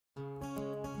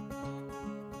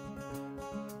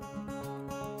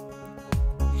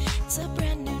It's a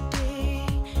brand new day,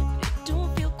 but it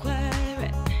don't feel quite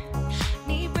right.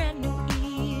 Need brand new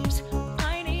ears,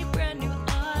 I need brand new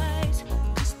eyes.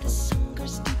 'Cause this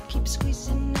hunger's deep, keeps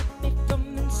squeezing at me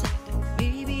from inside. And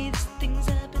maybe these things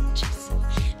I've been chasing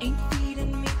ain't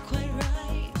feeding me quite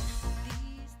right.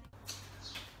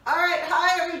 Alright,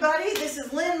 hi everybody, this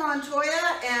is Lynn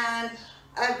Montoya, and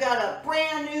I've got a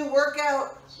brand new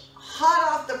workout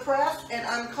hot off the press, and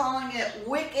I'm calling it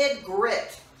Wicked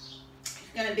Grit.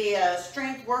 It's going to be a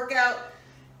strength workout,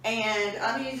 and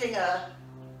I'm using a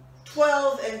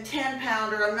 12 and 10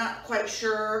 pounder. I'm not quite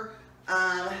sure.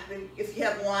 If you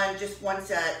have one, just one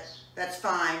set, that's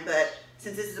fine, but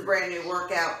since this is a brand new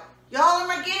workout, y'all are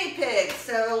my guinea pigs.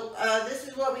 So this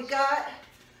is what we got.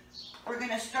 We're going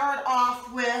to start off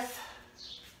with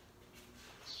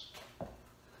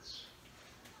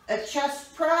a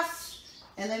chest press,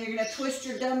 and then you're going to twist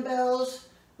your dumbbells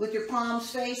with your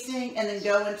palms facing and then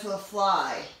go into a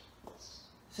fly.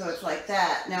 So it's like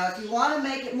that. Now if you want to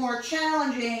make it more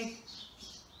challenging,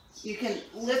 you can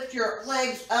lift your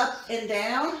legs up and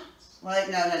down. Like,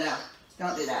 no,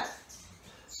 don't do that.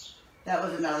 That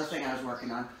was another thing I was working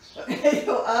on. Okay,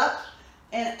 go up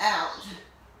and out.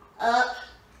 Up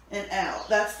and out.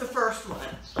 That's the first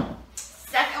one.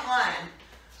 Second one,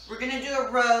 we're going to do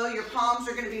a row. Your palms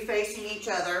are going to be facing each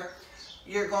other.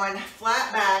 You're going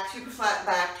flat back, super flat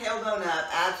back, tailbone up,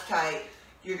 abs tight.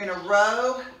 You're going to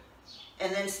row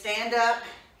and then stand up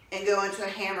and go into a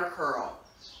hammer curl.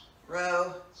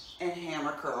 Row and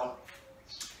hammer curl.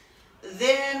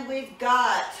 Then we've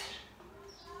got,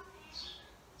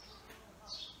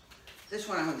 this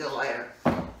one I'm going to go lighter.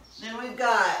 Then we've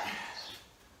got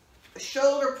a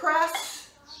shoulder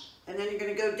press, and then you're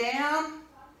going to go down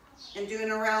and do an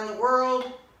around the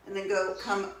world, and then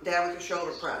come down with your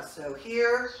shoulder press. So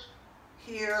here,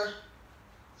 here,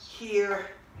 here,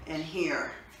 and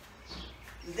here.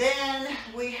 Then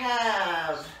we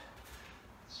have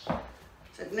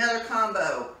another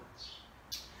combo.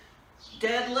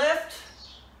 Deadlift,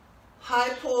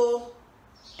 high pull,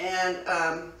 and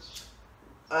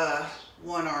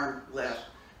one arm lift.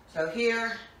 So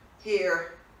here,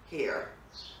 here, here.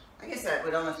 I guess that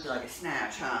would almost be like a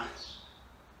snatch, huh?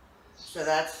 So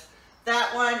that's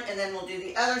that one, and then we'll do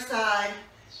the other side,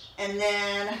 and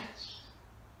then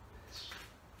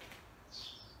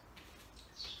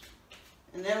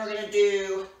we're going to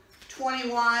do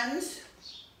 21s,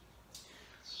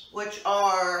 which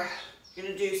are going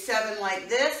to do 7 like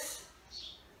this,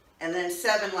 and then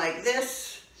 7 like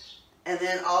this, and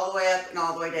then all the way up and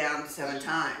all the way down 7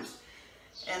 times.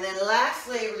 And then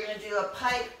lastly, we're going to do a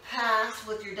pike pass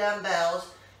with your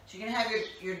dumbbells. So you're going to have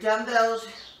your dumbbells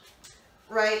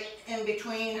right in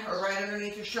between or right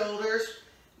underneath your shoulders.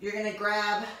 You're going to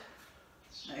grab,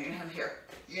 no, you're going to have it here.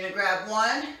 You're going to grab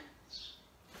one,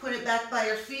 put it back by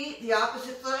your feet, the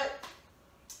opposite foot,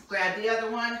 grab the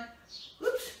other one,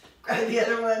 whoops, grab the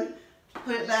other one,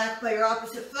 put it back by your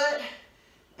opposite foot,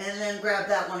 and then grab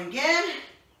that one again,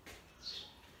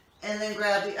 and then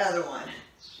grab the other one.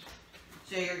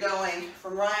 So you're going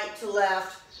from right to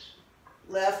left,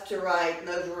 left to right, and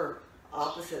those were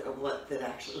opposite of what that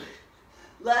actually,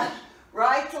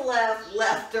 right to left,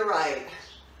 left to right.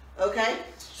 Okay,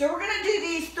 so we're going to do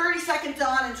these 30 seconds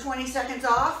on and 20 seconds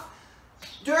off.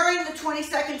 During the 20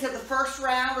 seconds of the first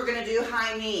round, we're going to do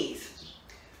high knees.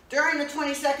 During the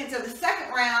 20 seconds of the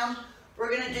second round, we're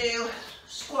going to do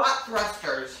squat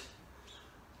thrusters.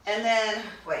 And then,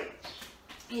 wait,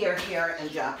 here, and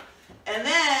jump. And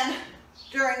then,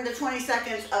 during the 20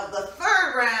 seconds of the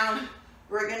third round,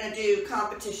 we're going to do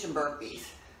competition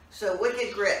burpees. So,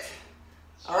 Wicked Grit.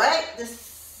 All right,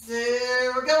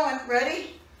 we're going.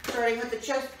 Ready? Starting with the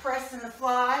chest press and the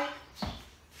fly.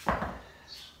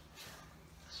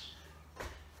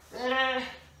 Ready,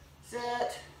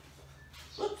 set,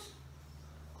 whoops.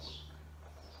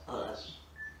 Hold up.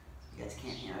 You guys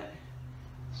can't hear it.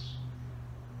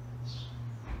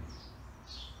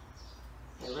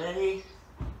 Okay, ready,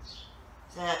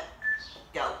 set,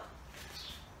 go.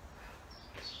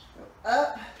 Go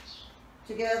up,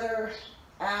 together,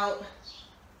 out,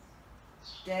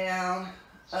 down,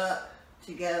 up,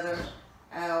 together,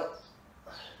 out,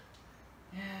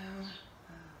 down.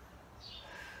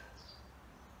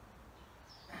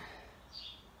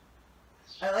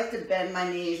 I like to bend my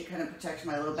knees. It kind of protects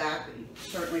my low back, but you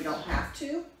certainly don't have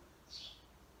to.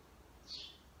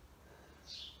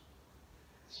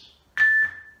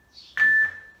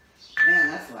 Man,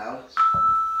 that's loud.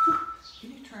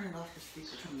 Can you turn it off the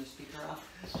speaker, turn the speaker off?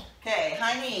 Okay,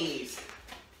 high knees.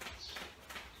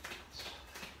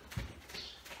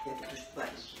 You have to push the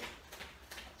button.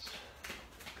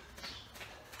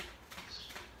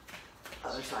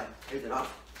 Other side. Is it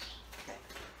off?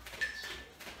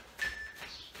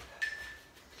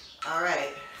 All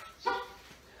right.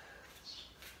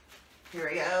 Here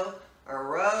we go. A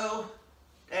row,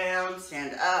 down,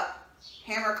 stand up,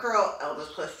 hammer curl, elbows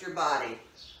close to your body.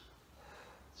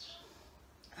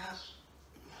 Up.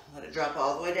 Let it drop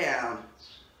all the way down.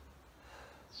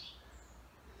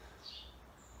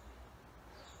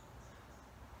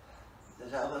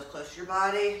 Those elbows close to your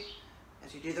body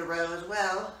as you do the row as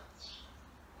well.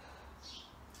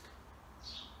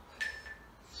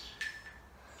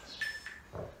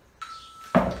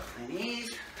 My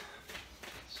knees.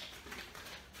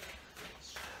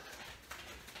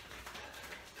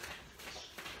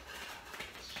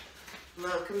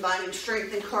 Love combining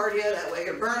strength and cardio. That way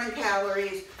you're burning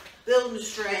calories, building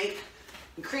strength,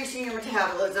 increasing your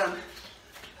metabolism.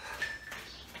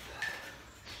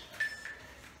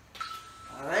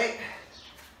 All right.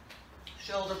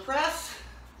 Shoulder press.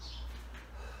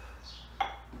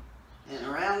 And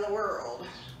around the world.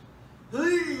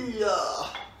 Hey-ya.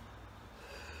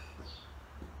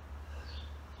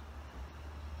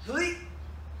 Hey.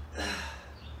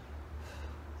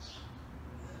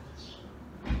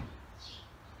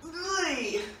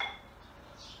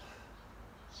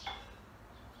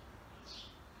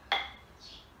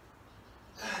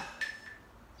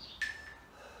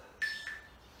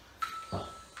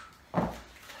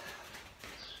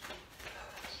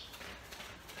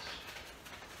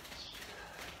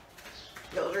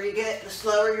 The older you get, the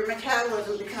slower your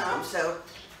metabolism becomes. So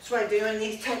that's why doing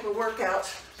these type of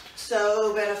workouts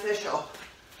so beneficial.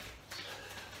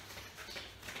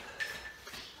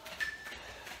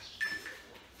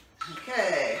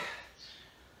 Okay,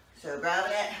 so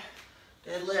grabbing it,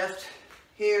 deadlift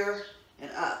here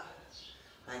and up,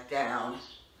 back down.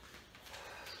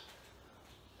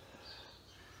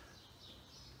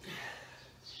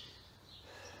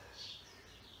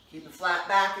 Keep a flat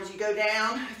back as you go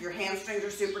down. If your hamstrings are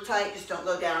super tight, just don't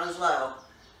go down as low.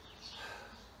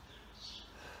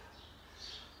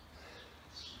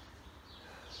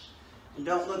 And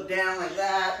don't look down like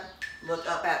that. Look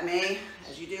up at me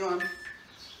as you do them.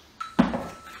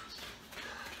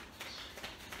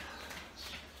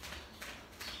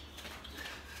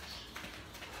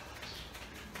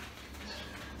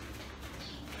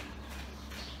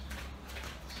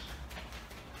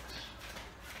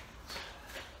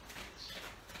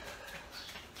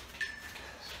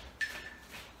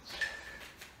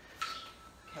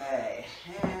 Okay,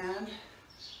 and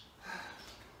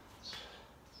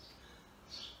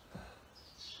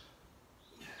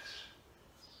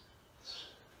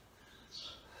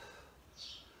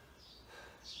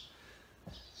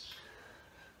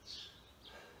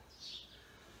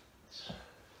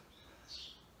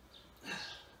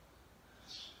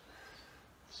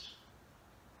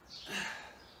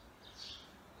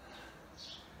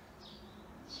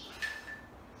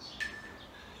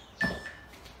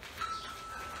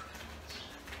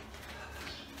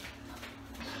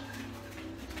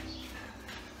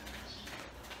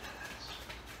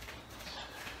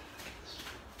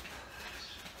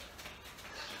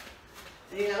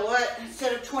you know what?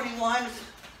 Instead of 21s,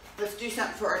 let's do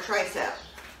something for our tricep.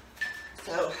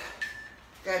 So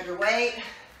grab your weight,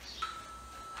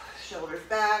 shoulders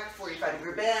back,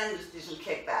 45-degree bend, just do some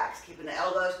kickbacks, keeping the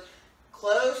elbows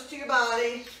close to your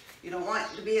body. You don't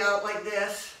want it to be out like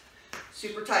this,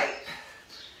 super tight.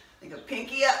 Think of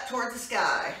pinky up towards the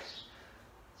sky.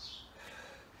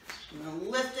 I'm gonna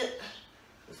lift it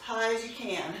as high as you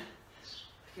can.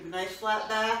 Keep a nice flat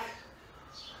back.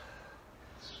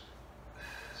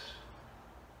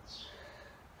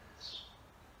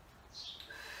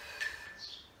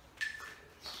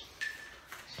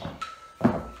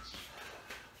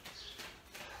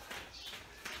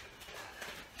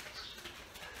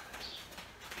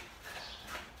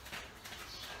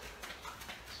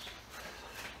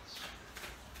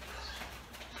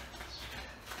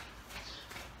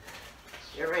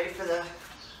 Get ready for the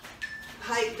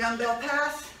height dumbbell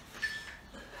pass.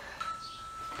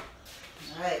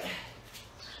 All right.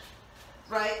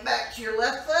 Right back to your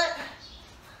left foot.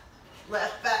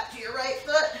 Left back to your right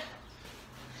foot.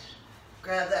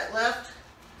 Grab that left.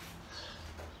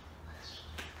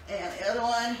 And the other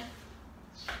one.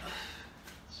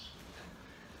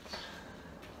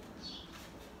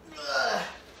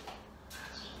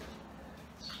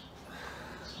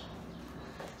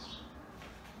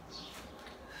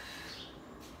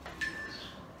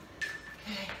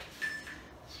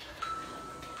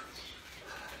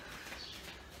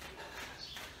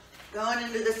 Going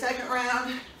into the second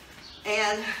round,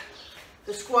 and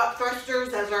the squat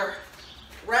thrusters as our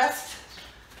rest.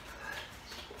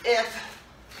 If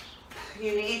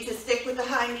you need to stick with the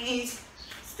high knees,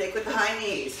 stick with the high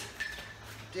knees.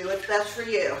 Do what's best for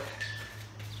you.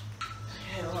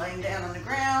 And laying down on the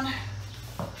ground.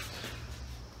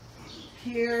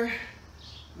 Here,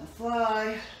 on the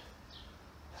fly.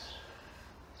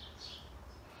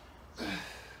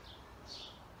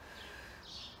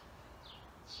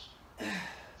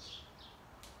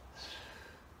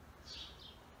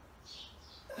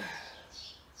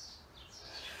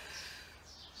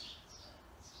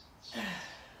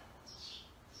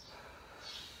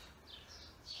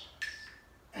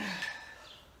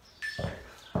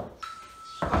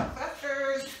 Squat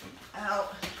thrusters,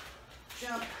 out,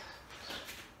 jump.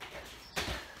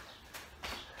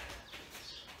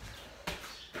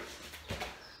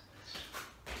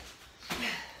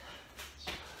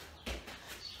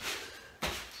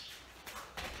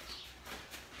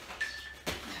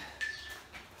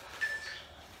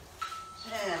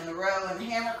 And the row and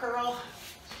hammer curl.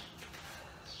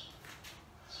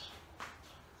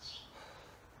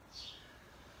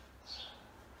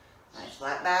 Nice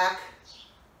flat back.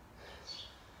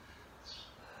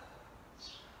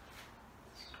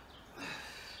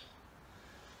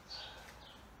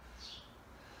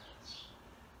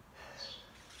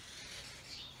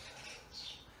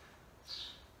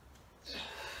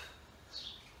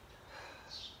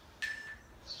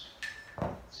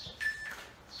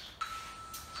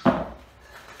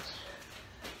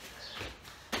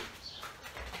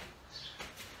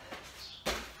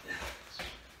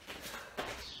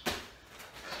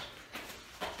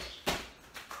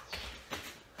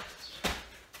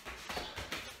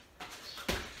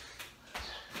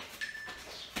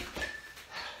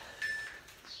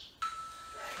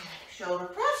 Shoulder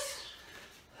press.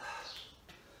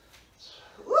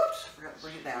 Whoops, forgot to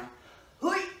bring it down.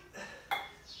 Hui.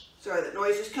 Sorry, that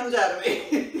noise just comes out of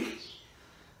me.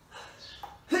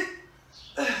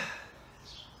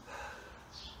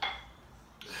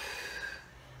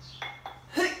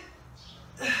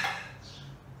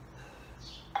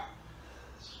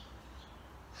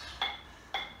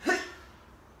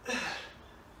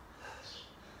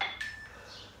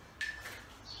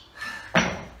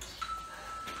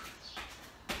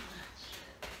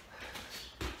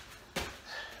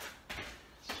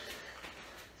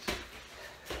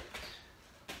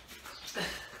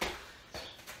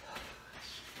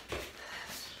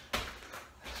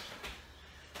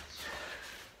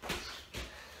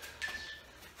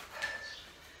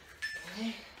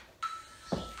 Okay.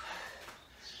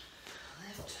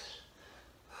 Lift.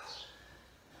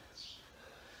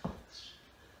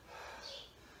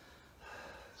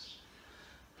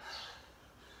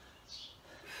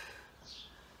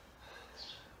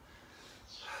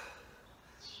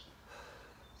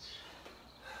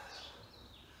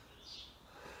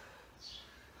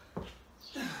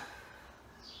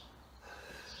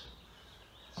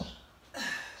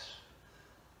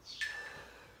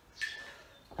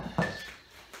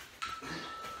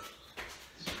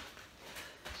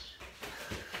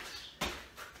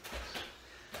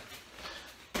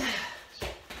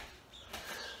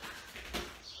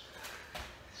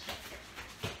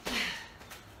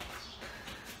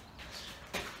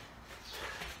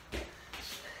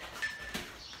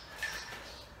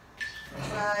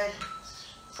 Side.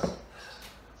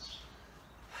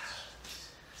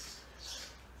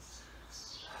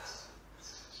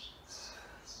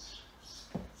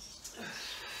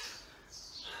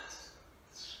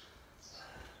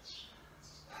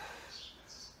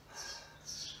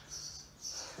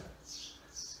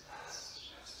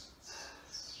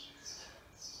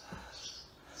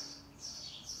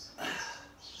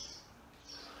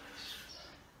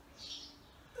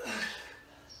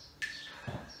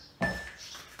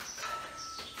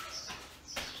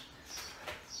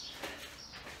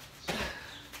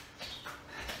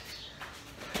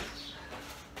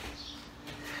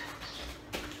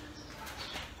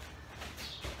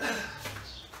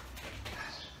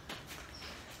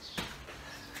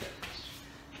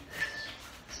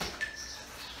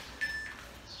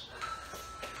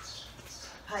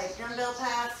 High dumbbell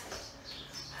pass.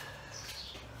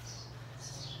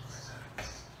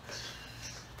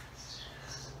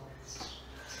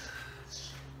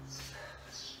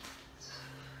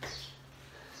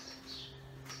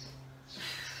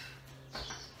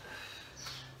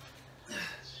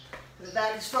 Put it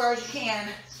back as far as you can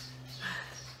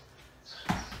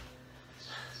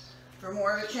for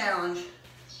more of a challenge.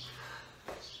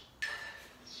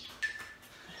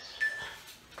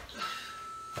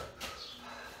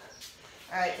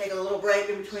 All right, take a little break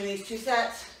in between these two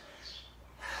sets.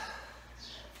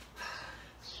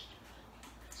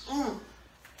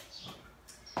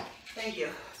 Thank you.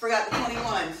 Forgot the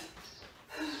 21s.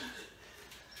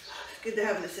 It's good to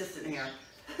have an assistant here.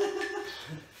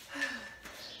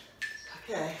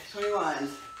 Okay, 21s.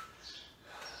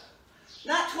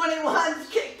 Not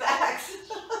 21s, kickbacks.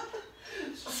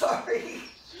 Sorry.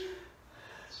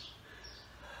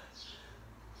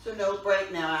 So no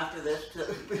break now after this,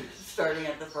 starting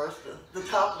at the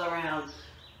top of the round.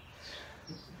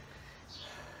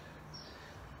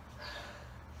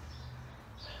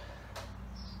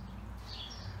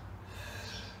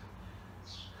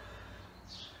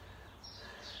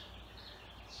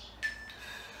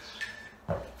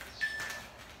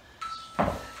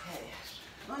 Okay,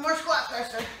 one more squat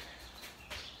thruster.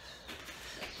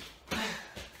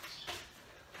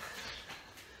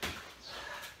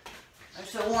 I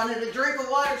so wanted a drink of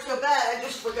water so bad, I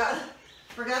just forgot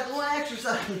the one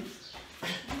exercise.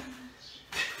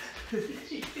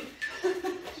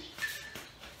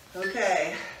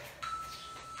 Okay.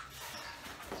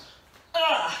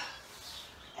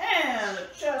 And a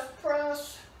chest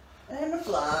press and a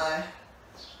fly.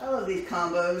 I love these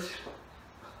combos.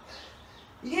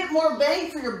 You get more bang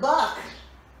for your buck.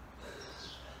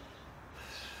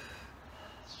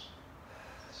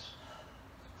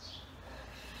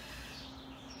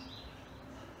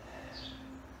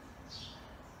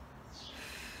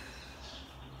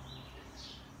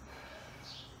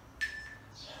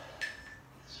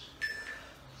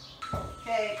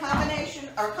 Okay, combination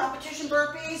or competition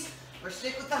burpees, or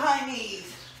stick with the high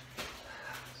knees.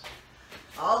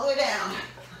 All the way down.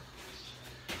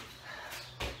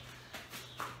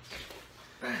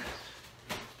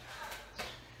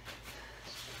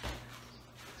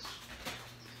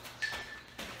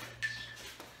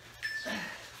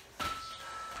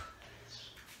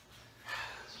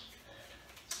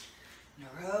 In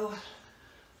a row,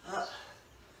 up,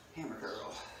 hammer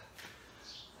curl.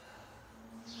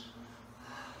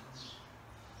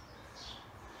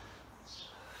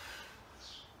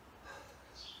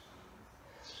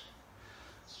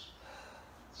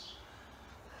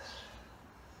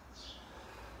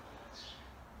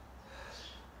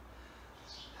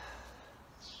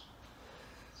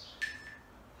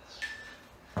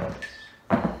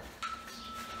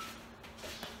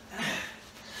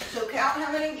 So count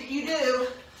how many you do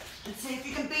and see if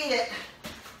you can beat it.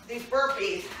 These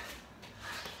burpees.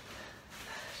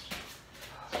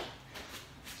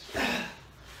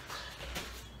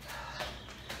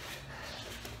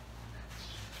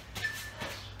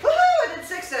 Woohoo! I did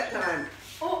 6 that time.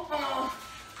 Oh.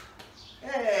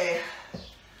 Hey,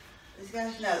 these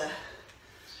guys know that.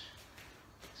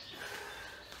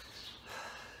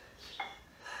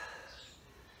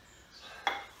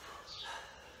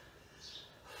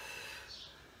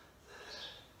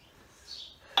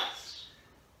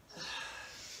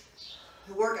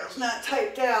 The workout's not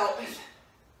typed out.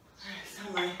 It's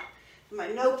on my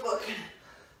notebook.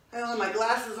 I don't have my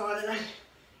glasses on and I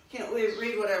can't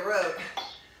read what I wrote.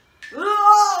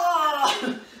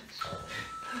 Oh!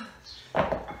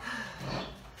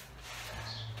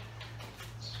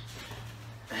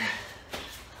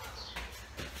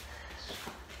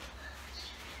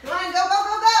 Come on, go, go,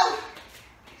 go, go!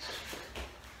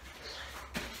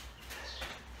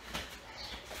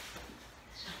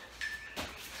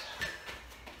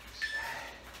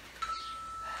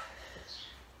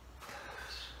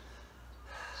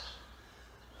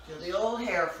 Feel the old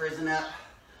hair frizzing up.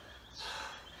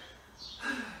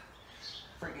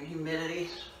 Freaking humidity.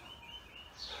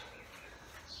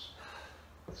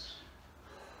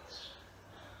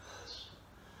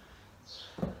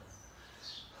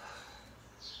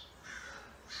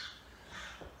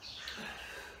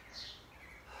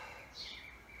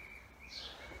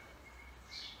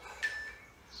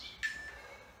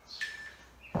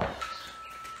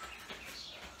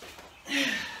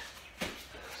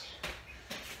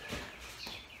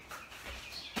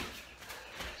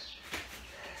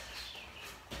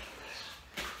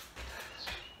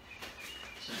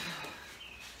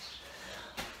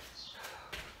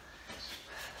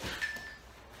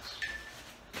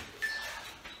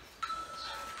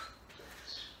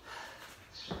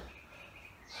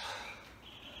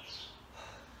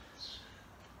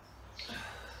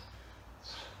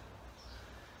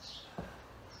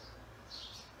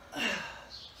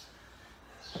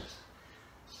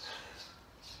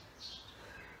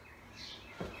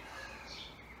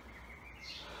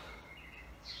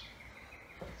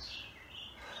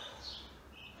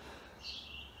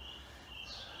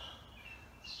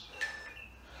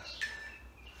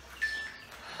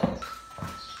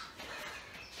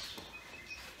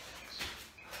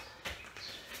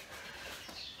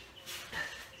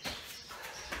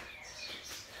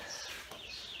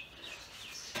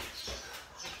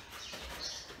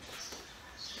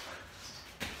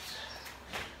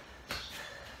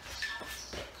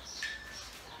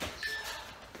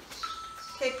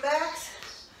 those backs.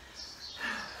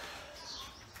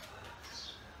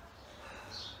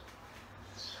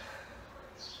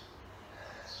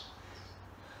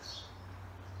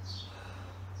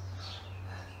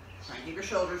 Try and keep your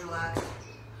shoulders relaxed.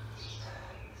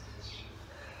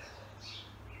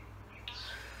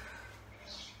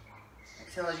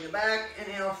 Exhale as you go back,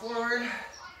 inhale forward.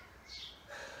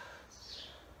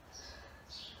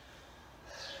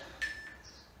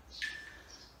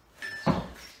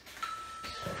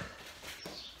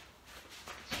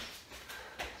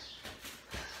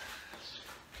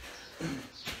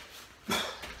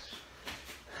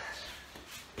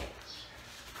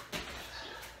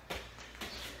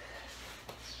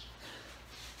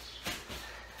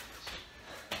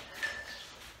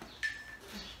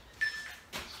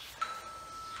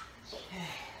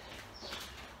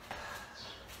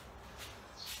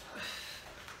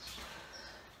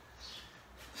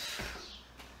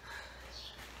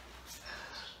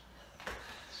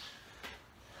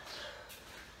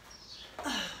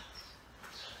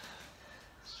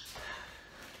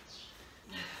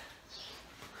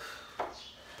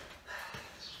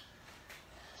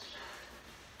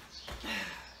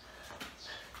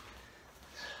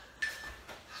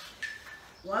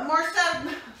 One more set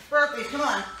of burpees, come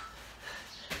on.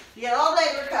 You got all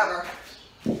day to recover.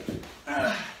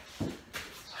 Okay.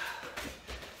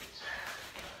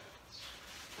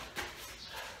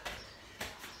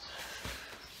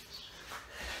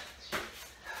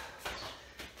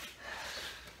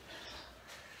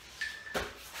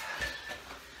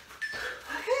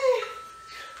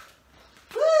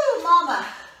 Woo, mama.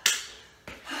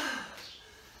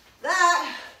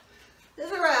 That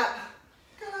is a wrap.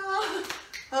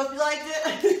 Hope you liked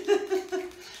it,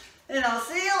 and I'll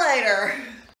see you later.